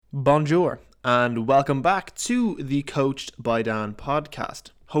Bonjour, and welcome back to the Coached by Dan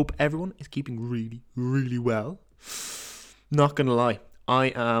podcast. Hope everyone is keeping really, really well. Not gonna lie, I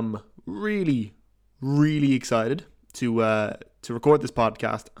am really, really excited to record this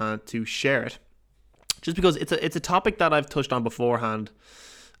podcast and to share it, just because it's a topic that I've touched on beforehand,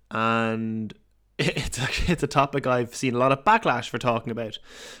 and it's a topic I've seen a lot of backlash for talking about,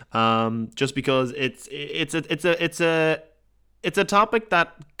 just because it's a topic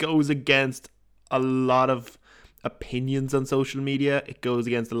that goes against a lot of opinions on social media. It goes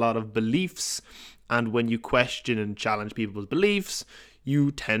against a lot of beliefs. And when you question and challenge people's beliefs,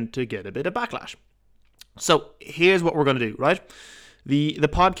 you tend to get a bit of backlash. So here's what we're going to do, right? The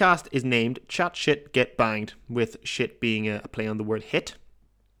podcast is named Chat Shit Get Banged, with shit being a play on the word HIIT.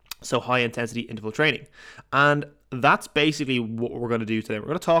 So high intensity interval training. And that's basically what we're going to do today. We're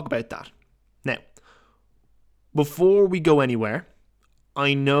going to talk about that. Now, before we go anywhere,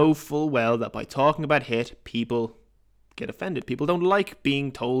 I know full well that by talking about HIIT, people get offended. People don't like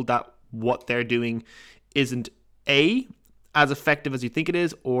being told that what they're doing isn't A, as effective as you think it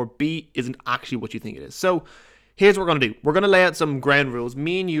is, or B, isn't actually what you think it is. So here's what we're going to do. We're going to lay out some ground rules.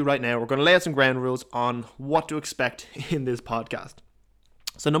 Me and you right now, we're going to lay out some ground rules on what to expect in this podcast.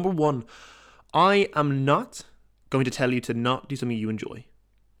 So number one, I am not going to tell you to not do something you enjoy.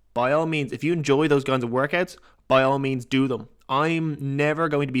 By all means, if you enjoy those kinds of workouts, by all means do them. I'm never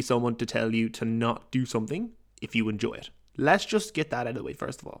going to be someone to tell you to not do something if you enjoy it. Let's just get that out of the way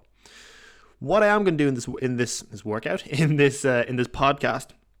first of all. What I am going to do in this podcast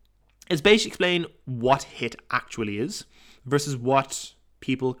is basically explain what HIIT actually is versus what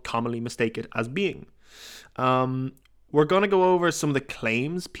people commonly mistake it as being. We're going to go over some of the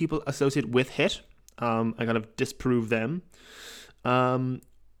claims people associate with HIIT and kind of disprove them.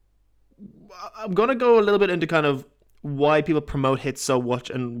 I'm going to go a little bit into kind of why people promote HIIT so much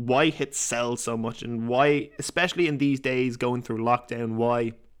and why HIIT sells so much, and why, especially in these days going through lockdown,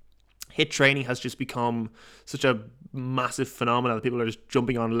 why HIIT training has just become such a massive phenomenon that people are just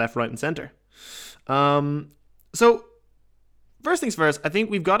jumping on left, right, and center. So first things first, I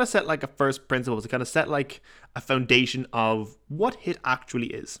think we've got to set like a first principle to kind of set like a foundation of what HIIT actually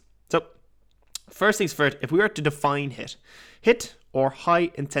is. So first things first, if we were to define HIIT, or high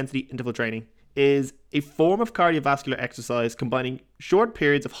intensity interval training, is a form of cardiovascular exercise combining short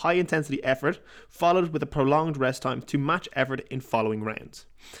periods of high intensity effort followed with a prolonged rest time to match effort in following rounds.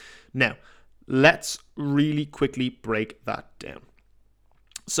 Now, let's really quickly break that down.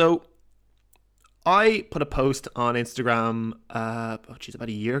 So, I put a post on Instagram, about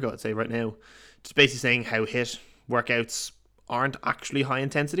a year ago, I'd say right now, just basically saying how HIIT workouts aren't actually high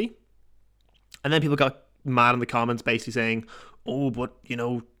intensity. And then people got mad in the comments basically saying, oh, but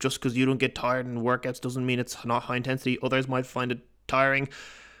just because you don't get tired in workouts doesn't mean it's not high intensity. Others might find it tiring.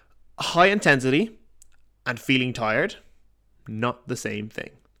 High intensity and feeling tired, not the same thing.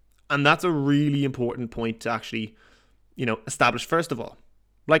 And that's a really important point to actually, establish first of all.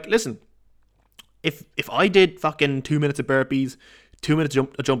 Like, listen, if I did fucking 2 minutes of burpees, 2 minutes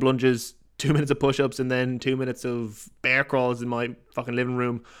of jump lunges, 2 minutes of push-ups, and then 2 minutes of bear crawls in my fucking living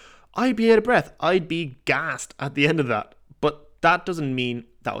room, I'd be out of breath. I'd be gassed at the end of that. But that doesn't mean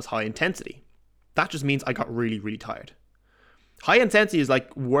that was high intensity. That just means I got really, really tired. High intensity is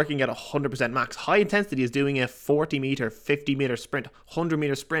like working at 100% max. High intensity is doing a 40 meter, 50 meter sprint, 100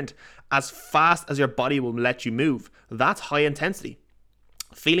 meter sprint as fast as your body will let you move. That's high intensity.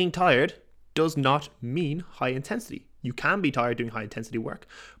 Feeling tired does not mean high intensity. You can be tired doing high intensity work,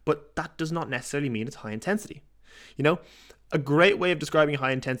 but that does not necessarily mean it's high intensity. A great way of describing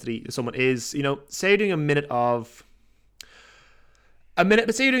high intensity to someone is, say you're doing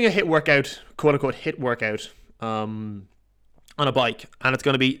say you're doing a HIIT workout, quote unquote HIIT workout, on a bike, and it's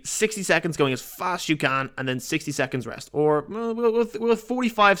going to be 60 seconds going as fast as you can, and then 60 seconds rest, or with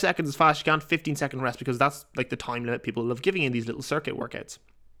 45 seconds as fast as you can, 15-second rest, because that's like the time limit people love giving in these little circuit workouts.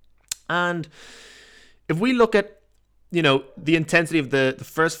 And if we look at, the intensity of the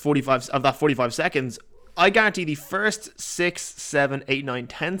first 45 seconds, I guarantee the first 6, 7, 8, 9,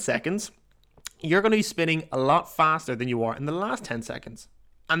 10 seconds, you're going to be spinning a lot faster than you are in the last 10 seconds.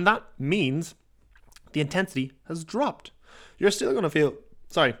 And that means the intensity has dropped. You're still going to feel,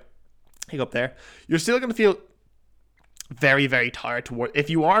 hiccup there. You're still going to feel very, very tired if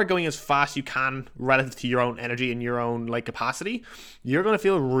you are going as fast as you can relative to your own energy and your own capacity, you're going to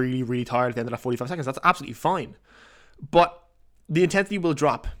feel really, really tired at the end of that 45 seconds. That's absolutely fine. But the intensity will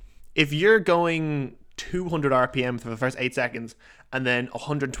drop. If you're going 200 RPM for the first 8 seconds and then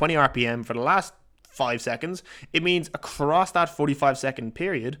 120 RPM for the last 5 seconds, it means across that 45 second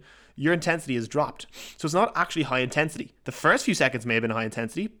period, your intensity is dropped. So it's not actually high intensity. The first few seconds may have been high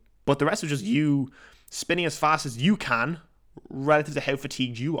intensity, But the rest is just you spinning as fast as you can relative to how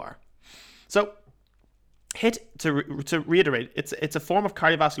fatigued you are. So HIIT, to reiterate, it's a form of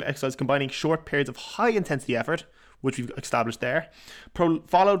cardiovascular exercise combining short periods of high intensity effort, which we've established there,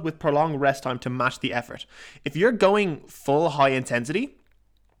 followed with prolonged rest time to match the effort. If you're going full high intensity,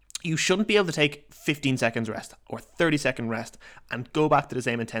 you shouldn't be able to take 15 seconds rest or 30-second rest and go back to the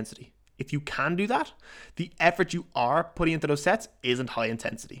same intensity. If you can do that, the effort you are putting into those sets isn't high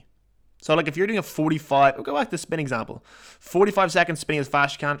intensity. So like if you're doing a 45, we'll go back to the spin example, 45 seconds spinning as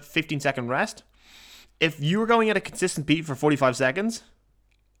fast as you can, 15-second rest. If you were going at a consistent beat for 45 seconds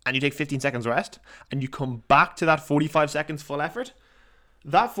and you take 15 seconds rest and you come back to that 45 seconds full effort,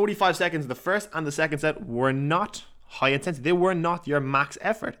 that 45 seconds, the first and the second set were not high intensity. They were not your max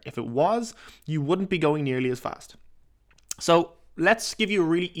effort. If it was, you wouldn't be going nearly as fast. So let's give you a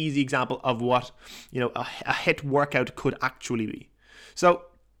really easy example of what, a HIIT workout could actually be. So,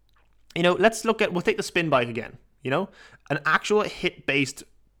 we'll take the spin bike again. An actual HIIT based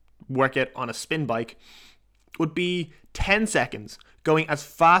workout on a spin bike would be 10 seconds going as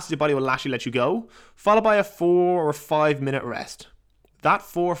fast as your body will actually let you go, followed by a 4 or 5 minute rest. That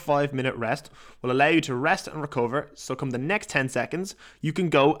 4 or 5 minute rest will allow you to rest and recover, so come the next 10 seconds, you can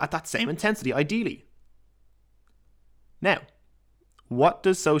go at that same intensity, ideally. Now, what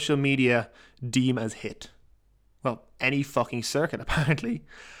does social media deem as HIIT? Well, any fucking circuit, apparently.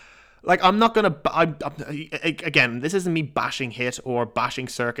 Like, I'm not going to... Again, this isn't me bashing HIIT or bashing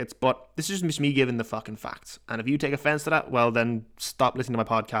circuits, but this is just me giving the fucking facts. And if you take offense to that, well, then stop listening to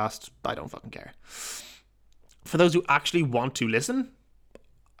my podcast. I don't fucking care. For those who actually want to listen,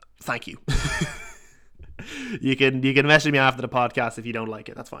 thank you. You can message me after the podcast if you don't like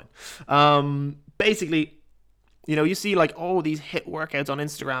it. That's fine. Basically, you see like, these HIIT workouts on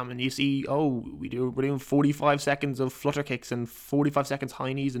Instagram, and you see, we're doing 45 seconds of flutter kicks and 45 seconds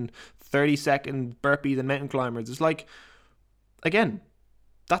high knees and 30-second burpees and mountain climbers. It's like, again,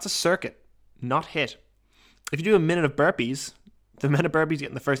 that's a circuit, not HIIT. If you do a minute of burpees, the amount of burpees you get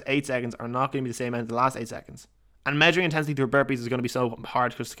in the first 8 seconds are not going to be the same as the last 8 seconds. And measuring intensity through burpees is going to be so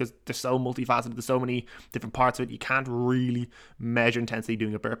hard because they're so multifaceted. There's so many different parts of it. You can't really measure intensity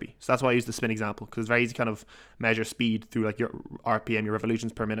doing a burpee. So that's why I use the spin example, because it's very easy to kind of measure speed through like your RPM, your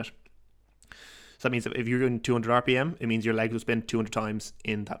revolutions per minute. So that means that if you're doing 200 RPM, it means your legs will spin 200 times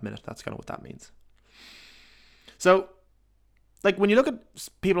in that minute. That's kind of what that means. So, like when you look at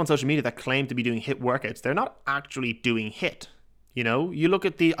people on social media that claim to be doing HIIT workouts, they're not actually doing HIIT. You look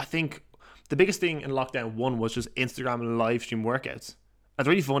at I think the biggest thing in lockdown 1 was just Instagram and live stream workouts. It's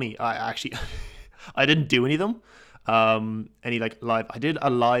really funny. I didn't do any of them. Any like live. I did a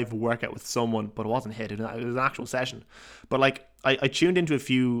live workout with someone, but it wasn't HIIT. It was an actual session. But like I tuned into a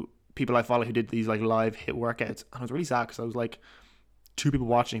few people I follow who did these like live HIIT workouts, and I was really sad because I was like 2 people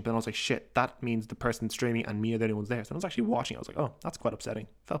watching, but I was like, shit, that means the person streaming and me are the only ones there. So I was actually watching. I was like, oh, that's quite upsetting.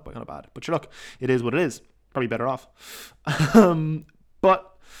 Felt kind of bad. But sure, look, it is what it is. Probably better off. But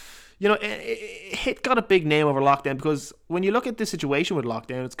HIIT got a big name over lockdown because when you look at this situation with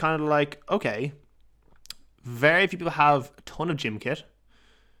lockdown, it's kind of like, okay, very few people have a ton of gym kit.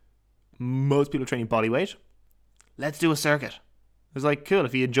 Most people are training body weight. Let's do a circuit. It's like, cool,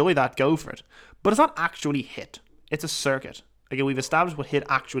 if you enjoy that, go for it. But it's not actually HIIT. It's a circuit. Again, we've established what HIIT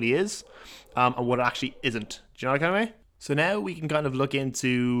actually is and what it actually isn't. Do you know what kind of way? So now we can kind of look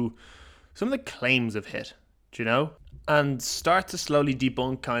into some of the claims of HIIT, and start to slowly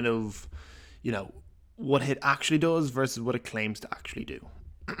debunk kind of, what HIIT actually does versus what it claims to actually do.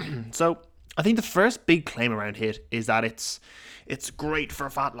 So I think the first big claim around HIIT is that it's great for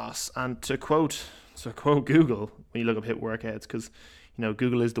fat loss. And to quote Google, when you look up HIIT workouts, because,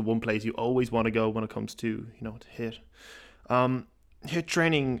 Google is the one place you always want to go when it comes to, to HIIT. HIIT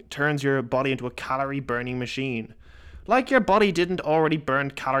training turns your body into a calorie burning machine. Like your body didn't already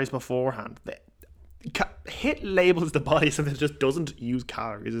burn calories beforehand. HIIT labels the body something that just doesn't use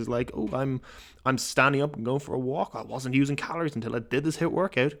calories. It's like, I'm standing up and going for a walk. I wasn't using calories until I did this HIIT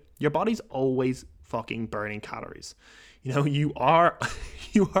workout. Your body's always fucking burning calories. You are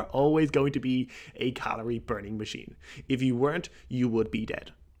always going to be a calorie burning machine. If you weren't, you would be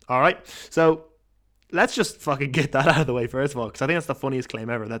dead. All right. So let's just fucking get that out of the way first of all, because I think that's the funniest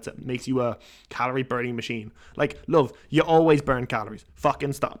claim ever. That makes you a calorie burning machine. Like, love, you always burn calories.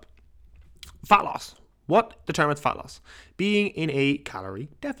 Fucking stop. Fat loss. What determines fat loss? Being in a calorie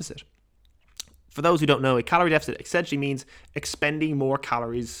deficit. For those who don't know, a calorie deficit essentially means expending more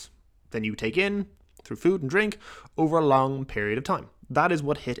calories than you take in through food and drink over a long period of time. That is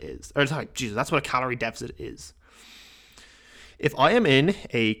what HIIT is. That's what a calorie deficit is. If I am in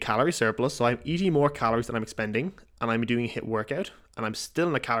a calorie surplus, so I'm eating more calories than I'm expending, and I'm doing a HIIT workout, and I'm still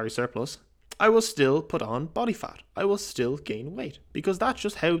in a calorie surplus, I will still put on body fat. I will still gain weight, because that's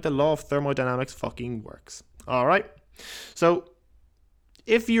just how the law of thermodynamics fucking works. All right. So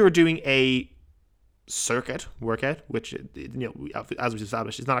if you're doing a circuit workout, which, as we've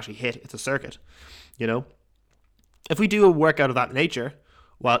established, it's not actually HIIT, it's a circuit. If we do a workout of that nature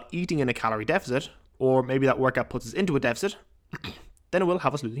while eating in a calorie deficit, or maybe that workout puts us into a deficit, then it will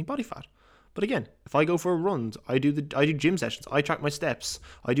have us losing body fat. But again, if I go for runs, I do gym sessions, I track my steps,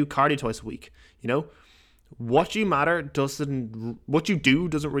 I do cardio twice a week. What you do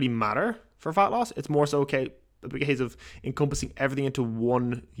doesn't really matter for fat loss. It's more so a case of encompassing everything into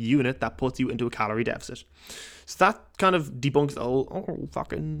one unit that puts you into a calorie deficit. So that kind of debunks the whole,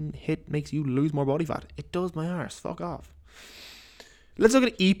 fucking HIIT makes you lose more body fat. It does my arse. Fuck off. Let's look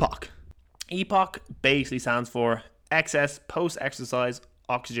at EPOC. EPOC basically stands for excess post-exercise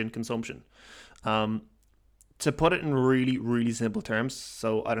oxygen consumption. To put it in really, really simple terms,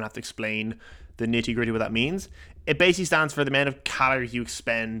 so I don't have to explain the nitty-gritty what that means, it basically stands for the amount of calories you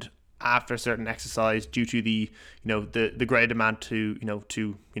expend after a certain exercise due to the greater demand to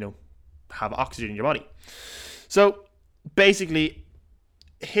have oxygen in your body. So basically,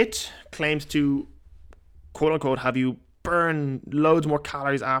 HIIT claims to quote unquote have you burn loads more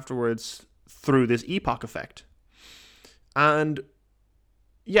calories afterwards through this EPOC effect. And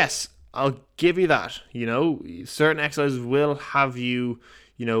yes, I'll give you that. Certain exercises will have you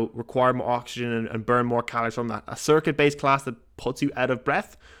require more oxygen and burn more calories from that. A circuit-based class that puts you out of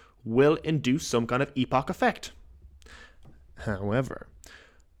breath will induce some kind of EPOC effect. However,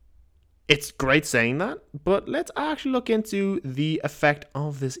 it's great saying that, but let's actually look into the effect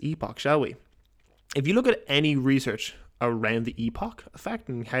of this EPOC, shall we? If you look at any research around the EPOC effect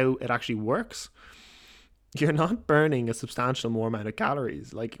and how it actually works, you're not burning a substantial more amount of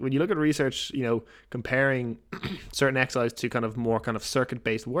calories. Like when you look at research, comparing certain exercise to kind of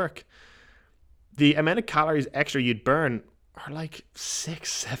circuit-based work, the amount of calories extra you'd burn are like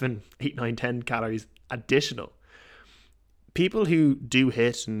 6, 7, 8, 9, 10 calories additional. People who do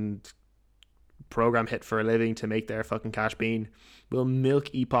HIIT and program HIIT for a living to make their fucking cash bean will milk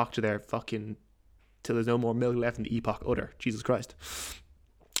EPOC to their fucking till there's no more milk left in the EPOC udder. Jesus Christ.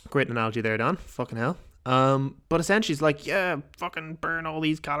 Great analogy there, Don. Fucking hell. But essentially it's like, yeah, fucking burn all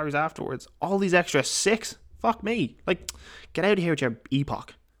these calories afterwards. All these extra 6. Fuck me. Like, get out of here with your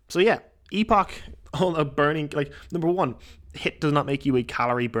EPOC. So yeah, EPOC, all the burning, like, number one, HIIT does not make you a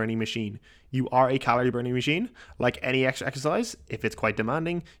calorie burning machine. You are a calorie burning machine. Like any extra exercise, if it's quite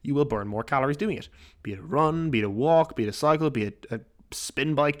demanding, you will burn more calories doing it. Be it a run, be it a walk, be it a cycle, be it a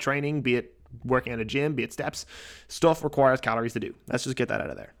spin bike training, be it working at a gym, be it steps. Stuff requires calories to do. Let's just get that out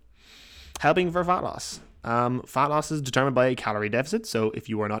of there. Helping for fat loss. Fat loss is determined by a calorie deficit. So if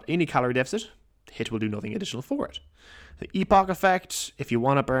you are not in a calorie deficit, HIIT will do nothing additional for it. The EPOC effect, if you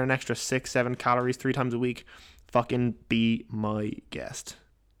want to burn an extra 6, 7 calories 3 times a week, fucking be my guest.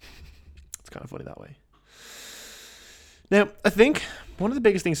 It's kind of funny that way. Now, I think one of the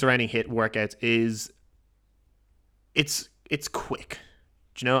biggest things surrounding HIIT workouts is it's quick.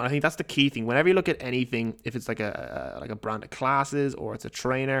 Do you know? I think that's the key thing. Whenever you look at anything, if it's like a brand of classes or it's a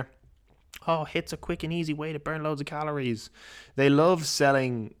trainer, HIIT's a quick and easy way to burn loads of calories. They love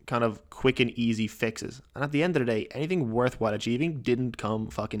selling kind of quick and easy fixes. And at the end of the day, anything worthwhile achieving didn't come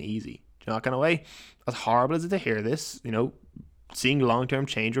fucking easy. Do you know that kind of way? As horrible as it is to hear this, seeing long-term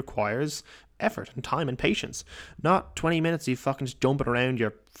change requires effort and time and patience. Not 20 minutes of you fucking just jumping around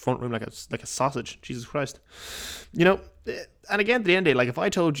your front room like a sausage. Jesus Christ. And again, at the end of the day, like if I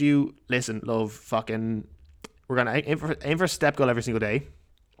told you, listen, love, fucking, we're going to aim for a step goal every single day.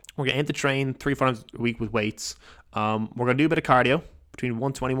 We're going to aim to train 3-4 times a week with weights. We're going to do a bit of cardio between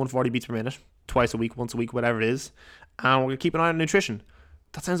 120 and 140 beats per minute, twice a week, once a week, whatever it is. And we're going to keep an eye on nutrition.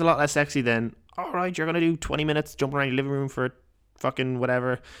 That sounds a lot less sexy than, all right, you're going to do 20 minutes jumping around your living room for fucking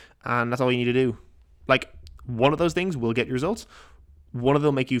whatever, and that's all you need to do. Like, one of those things will get you results. One of them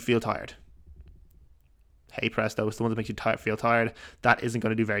will make you feel tired. Hey presto, it's the one that makes you feel tired. That isn't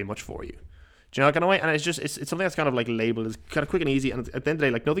going to do very much for you. Do you know that kind of way? And it's something that's kind of like labeled as kind of quick and easy, and at the end of the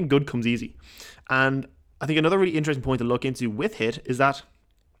day, like nothing good comes easy. And I think another really interesting point to look into with HIIT is that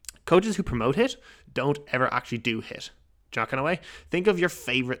coaches who promote HIIT don't ever actually do HIIT. Do you know that kind of way? Think of your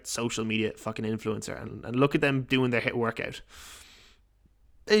favorite social media fucking influencer and look at them doing their HIIT workout.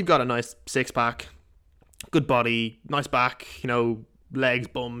 They've got a nice 6-pack, good body, nice back, legs,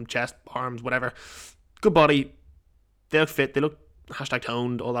 bum, chest, arms, whatever. Good body. They look fit. They look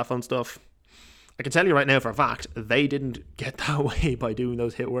 #toned, all that fun stuff. I can tell you right now for a fact, they didn't get that way by doing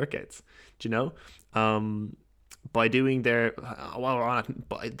those HIIT workouts. Do you know? by doing their, while we're on it,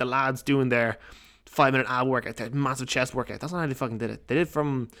 by the lads doing their 5-minute ab workout, their massive chest workout. That's not how they fucking did it. They did it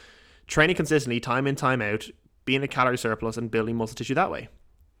from training consistently, time in, time out, being a calorie surplus and building muscle tissue that way.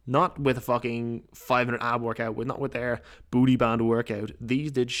 Not with a fucking 5-minute ab workout, not with their booty band workout.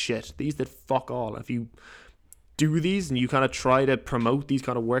 These did shit. These did fuck all. If you do these and you kind of try to promote these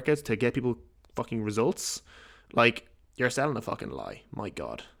kind of workouts to get people fucking results, like, you're selling a fucking lie. My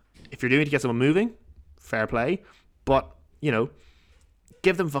God. If you're doing it to get someone moving, fair play. But, you know,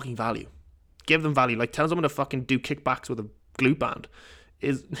 give them fucking value. Give them value. Like, telling someone to fucking do kickbacks with a glute band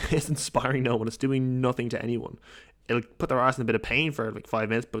is inspiring no one. It's doing nothing to anyone. It'll put their ass in a bit of pain for like 5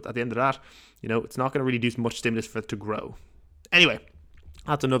 minutes, but at the end of that, you know, it's not going to really do much stimulus for it to grow. Anyway,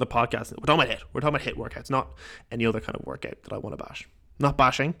 that's another podcast. We're talking about HIIT. We're talking about HIIT workouts, not any other kind of workout that I want to bash. Not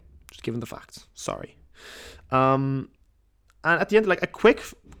bashing, just giving the facts. Sorry. And at the end, like, a quick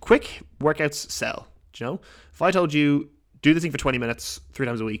workouts sell. Do you know? If I told you, do this thing for 20 minutes 3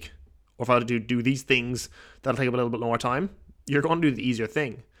 times a week, or if I had to do these things that'll take up a little bit more time, you're going to do the easier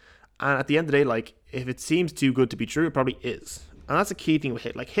thing. And at the end of the day, like, if it seems too good to be true, it probably is. And that's a key thing with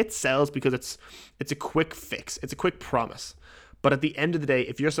HIIT. Like, HIIT sells because it's a quick fix. It's a quick promise. But at the end of the day,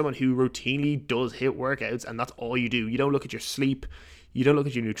 if you're someone who routinely does HIIT workouts and that's all you do, you don't look at your sleep, you don't look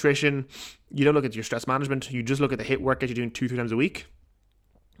at your nutrition, you don't look at your stress management, you just look at the HIIT workouts you're doing 2-3 times a week.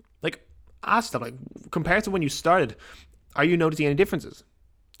 Like, ask them, like, compared to when you started, are you noticing any differences?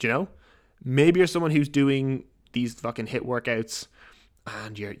 Do you know? Maybe you're someone who's doing these fucking HIIT workouts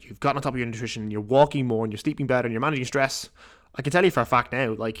and you've gotten on top of your nutrition, and you're walking more, and you're sleeping better, and you're managing stress. I can tell you for a fact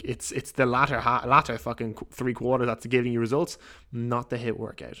now, like, it's the latter fucking 3/4 that's giving you results, not the HIIT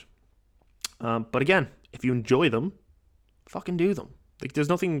workout. But again, if you enjoy them, fucking do them. Like, there's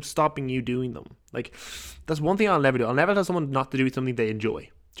nothing stopping you doing them. Like, that's one thing I'll never do. I'll never tell someone not to do something they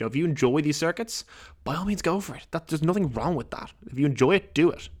enjoy. So if you enjoy these circuits, by all means go for it. There's nothing wrong with that. If you enjoy it, do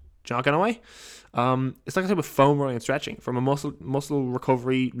it. Do you know what kind of way? It's like I said with foam rolling and stretching. From a muscle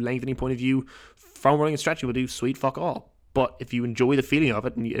recovery, lengthening point of view, foam rolling and stretching will do sweet fuck all. But if you enjoy the feeling of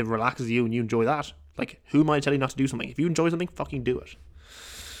it and it relaxes you and you enjoy that, like, who am I telling you not to do something? If you enjoy something, fucking do it.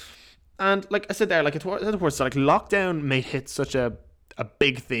 And like I said there, like, lockdown made HIIT such a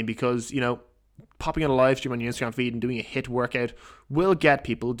big thing because, you know, popping on a live stream on your Instagram feed and doing a HIIT workout will get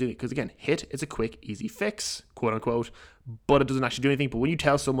people doing it. Because again, HIIT is a quick, easy fix, quote unquote, but it doesn't actually do anything. But when you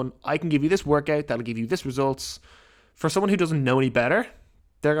tell someone, I can give you this workout, that'll give you this results, for someone who doesn't know any better,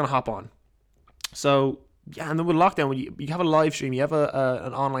 they're going to hop on. So, yeah, and then with lockdown, when you have a live stream, you have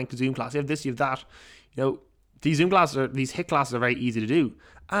an online Zoom class, you have this, you have that, you know, these HIIT classes are very easy to do.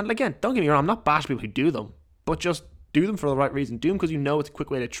 And again, don't get me wrong, I'm not bashing people who do them, but just do them for the right reason. Do them because you know it's a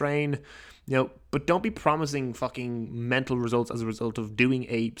quick way to train, you know, but don't be promising fucking mental results as a result of doing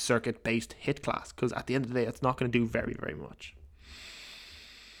a circuit-based HIIT class, because at the end of the day, it's not going to do very, very much.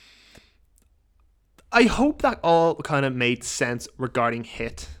 I hope that all kind of made sense regarding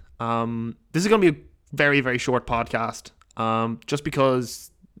HIIT. This is going to be a very, very short podcast, just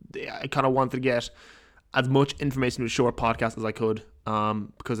because I kind of wanted to get as much information in a short podcast as I could,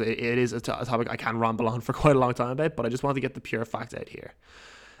 because it is a topic I can ramble on for quite a long time about, but I just wanted to get the pure facts out here.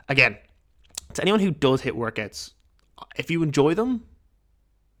 Again, to anyone who does HIIT workouts, if you enjoy them,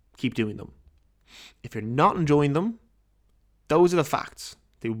 keep doing them. If you're not enjoying them, those are the facts.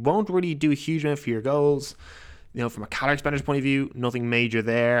 They won't really do a huge amount for your goals. You know, from a calorie expenditure point of view, nothing major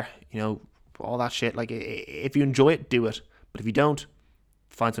there. You know, all that shit. Like, if you enjoy it, do it. But if you don't,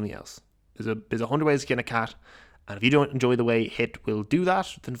 find something else. There's 100 ways to skin a cat. And if you don't enjoy the way HIIT will do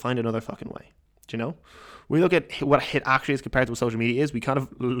that, then find another fucking way. Do you know? When we look at what HIIT actually is compared to what social media is, we kind of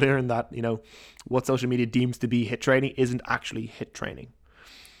learn that, you know, what social media deems to be HIIT training isn't actually HIIT training.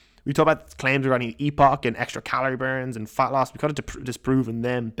 We talk about claims regarding EPOC and extra calorie burns and fat loss. We kind of disproven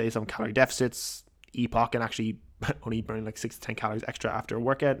them based on calorie deficits. EPOC can actually only burn like 6 to 10 calories extra after a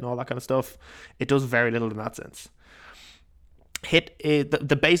workout and all that kind of stuff. It does very little in that sense. HIIT,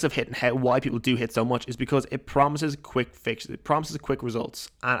 the base of HIIT and why people do HIIT so much is because it promises quick fixes. It promises quick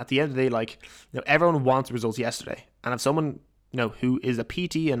results. And at the end of the day, like, you know, everyone wants results yesterday. And if someone, you know, who is a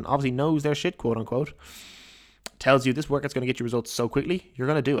PT and obviously knows their shit, quote unquote, tells you this workout's going to get you results so quickly, you're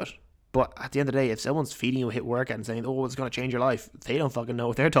going to do it. But at the end of the day, if someone's feeding you a HIIT workout and saying, oh, it's going to change your life, they don't fucking know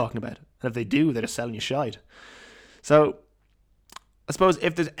what they're talking about. And if they do, they're just selling you shite. So I suppose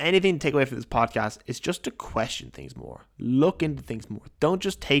if there's anything to take away from this podcast, it's just to question things more. Look into things more. Don't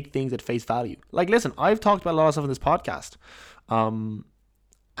just take things at face value. Like, listen, I've talked about a lot of stuff in this podcast. And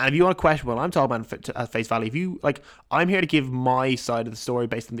if you want to question what I'm talking about at face value, if you, like, I'm here to give my side of the story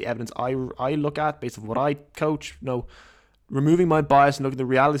based on the evidence I look at, based on what I coach, you know, removing my bias and looking at the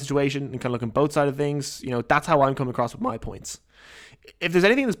reality situation and kind of looking both sides of things, that's how I'm coming across with my points. If there's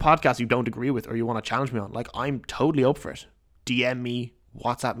anything in this podcast you don't agree with or you want to challenge me on, like, I'm totally up for it. DM me,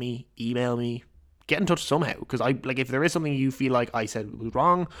 WhatsApp me, email me, get in touch somehow. Because if there is something you feel like I said was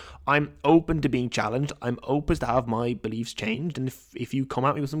wrong, I'm open to being challenged. I'm open to have my beliefs changed. And if you come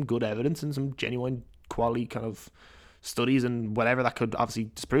at me with some good evidence and some genuine quality kind of studies and whatever that could obviously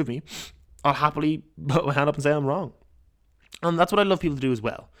disprove me, I'll happily put my hand up and say I'm wrong. And that's what I love people to do as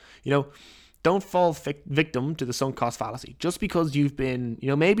well. Don't fall victim to the sunk cost fallacy. Just because you've been,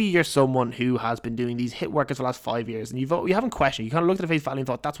 maybe you're someone who has been doing these HIIT workouts for the last 5 years and you haven't questioned, you kind of looked at the face value and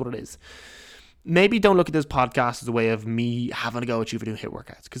thought that's what it is. Maybe don't look at this podcast as a way of me having a go at you for doing HIIT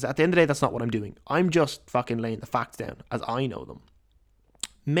workouts, because at the end of the day, that's not what I'm doing. I'm just fucking laying the facts down as I know them.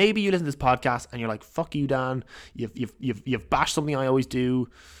 Maybe you listen to this podcast and you're like, fuck you, Dan. You've bashed something I always do.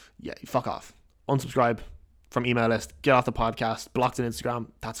 Yeah, fuck off. Unsubscribe from email list. Get off the podcast. Blocked on Instagram.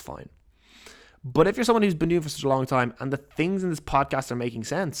 That's fine. But if you're someone who's been doing it for such a long time and the things in this podcast are making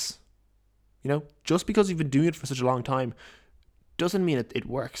sense, just because you've been doing it for such a long time doesn't mean it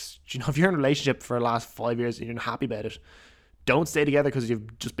works. If you're in a relationship for the last 5 years and you're not happy about it, don't stay together because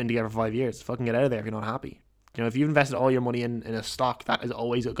you've just been together for 5 years. Fucking get out of there if you're not happy. If you've invested all your money in a stock that is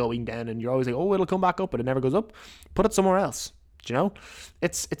always going down and you're always like, oh, it'll come back up, but it never goes up, put it somewhere else.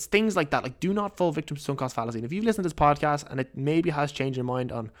 It's things like that. Like, do not fall victim to sunk cost fallacy. And if you've listened to this podcast and it maybe has changed your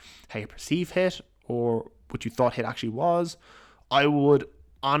mind on how you perceive HIIT or what you thought HIIT actually was, I would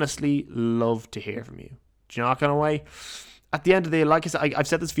honestly love to hear from you. Do you know that kind of way? At the end of the day, like I said, I've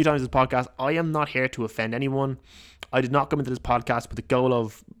said this a few times in this podcast, I am not here to offend anyone. I did not come into this podcast with the goal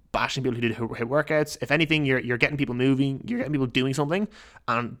of bashing people who did HIIT workouts. If anything, you're getting people moving, you're getting people doing something,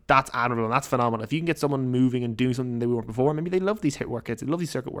 and that's admirable and that's phenomenal. If you can get someone moving and doing something they weren't before, maybe they love these HIIT workouts, they love these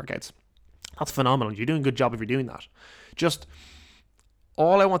circuit workouts. That's phenomenal. You're doing a good job if you're doing that. Just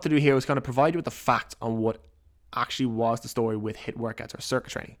all I want to do here is kind of provide you with the facts on what actually was the story with HIIT workouts or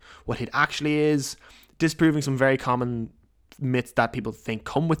circuit training. What HIIT actually is, disproving some very common myths that people think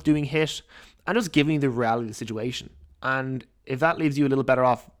come with doing HIIT, and just giving you the reality of the situation. And if that leaves you a little better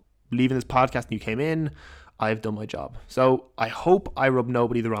off leaving this podcast than you came in, I've done my job. So I hope I rub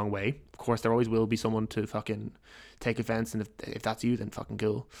nobody the wrong way. Of course, there always will be someone to fucking take offense, and if that's you, then fucking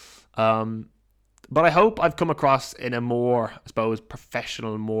cool. But I hope I've come across in a more, I suppose,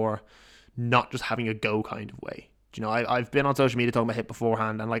 professional, more not just having a go kind of way. I've been on social media talking about HIIT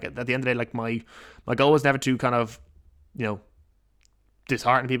beforehand, and like at the end of the day, like my goal was never to kind of,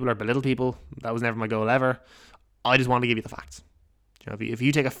 dishearten people or belittle people. That was never my goal ever. I just want to give you the facts. If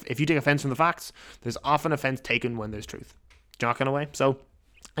you take offense from the facts, there's often offense taken when there's truth. Do you know that kind of way? So,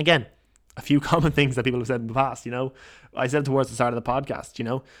 again, a few common things that people have said in the past. I said towards the start of the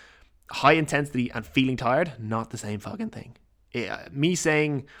podcast. High intensity and feeling tired, not the same fucking thing. Me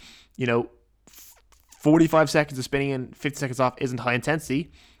saying, 45 seconds of spinning and 50 seconds off isn't high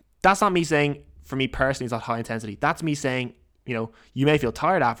intensity. That's not me saying, for me personally, it's not high intensity. That's me saying, you may feel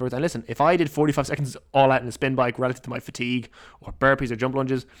tired afterwards. And listen, if I did 45 seconds all out in a spin bike relative to my fatigue or burpees or jump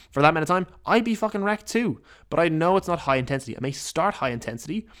lunges for that amount of time, I'd be fucking wrecked too. But I know it's not high intensity. I may start high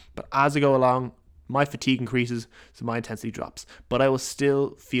intensity, but as I go along, my fatigue increases, so my intensity drops. But I will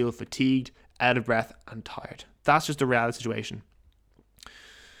still feel fatigued, out of breath, and tired. That's just a reality situation.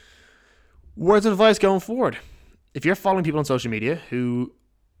 Words of advice going forward. If you're following people on social media who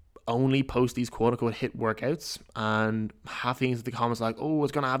only post these quote-unquote HIIT workouts and have things in the comments like, oh,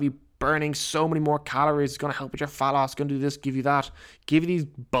 it's going to have you burning so many more calories, it's going to help with your fat loss, it's going to do this, give you that, give you these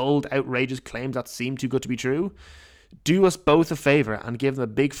bold, outrageous claims that seem too good to be true, do us both a favor and give them a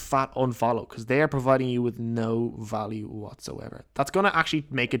big fat unfollow, because they are providing you with no value whatsoever. That's going to actually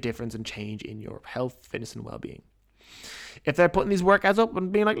make a difference and change in your health, fitness, and well-being. If they're putting these workouts up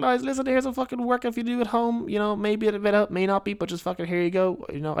and being like, guys, listen, here's a fucking workout if you do at home, maybe a bit help, may not be, but just fucking here you go.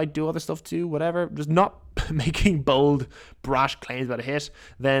 I do other stuff too, whatever. Just not making bold, brash claims about a HIIT,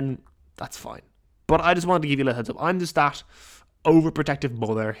 then that's fine. But I just wanted to give you a little heads up. I'm just that overprotective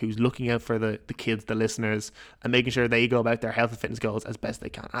mother who's looking out for the kids, the listeners, and making sure they go about their health and fitness goals as best they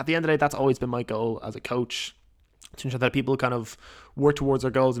can. At the end of the day, that's always been my goal as a coach, to ensure that people kind of work towards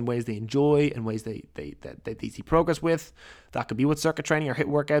their goals in ways they enjoy, in ways they see progress with. That could be with circuit training or HIIT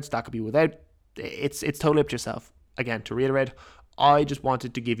workouts. That could be without. It's totally up to yourself. Again, to reiterate, I just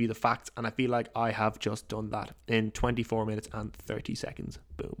wanted to give you the facts, and I feel like I have just done that in 24 minutes and 30 seconds.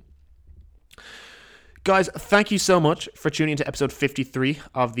 Boom. Guys, thank you so much for tuning into episode 53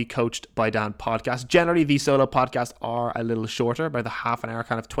 of the Coached by Dan podcast. Generally, these solo podcasts are a little shorter, about the half an hour,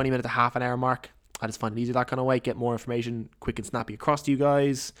 kind of 20 minute to half an hour mark. I just find it easier that kind of way, get more information quick and snappy across to you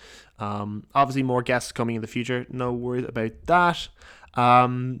guys. Obviously more guests coming in the future, no worries about that.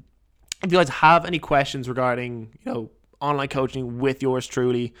 If you guys have any questions regarding, online coaching with yours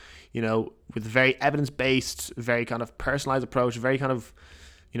truly, with a very evidence-based, very kind of personalized approach, very kind of,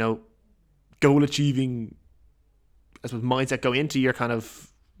 goal achieving, I suppose, mindset going into your kind of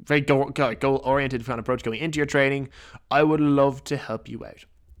very goal-oriented kind of approach going into your training, I would love to help you out.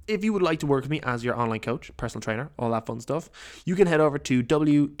 If you would like to work with me as your online coach, personal trainer, all that fun stuff, you can head over to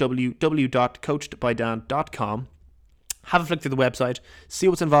www.coachedbydan.com. Have a flick through the website, see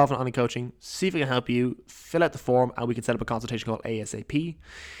what's involved in online coaching, see if we can help you, fill out the form, and we can set up a consultation called ASAP.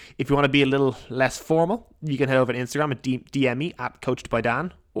 If you want to be a little less formal, you can head over to Instagram and DM me at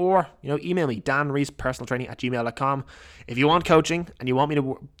coachedbydan, or email me, danreesepersonaltraining@gmail.com. If you want coaching and you want me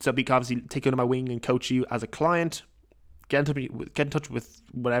to obviously take you under my wing and coach you as a client, get in touch with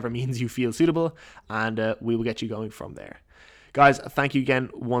whatever means you feel suitable, and we will get you going from there. Guys, thank you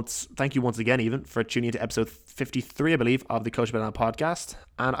once again even for tuning into episode 53, I believe, of the Coach by Dan podcast,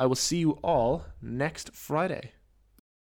 and I will see you all next Friday.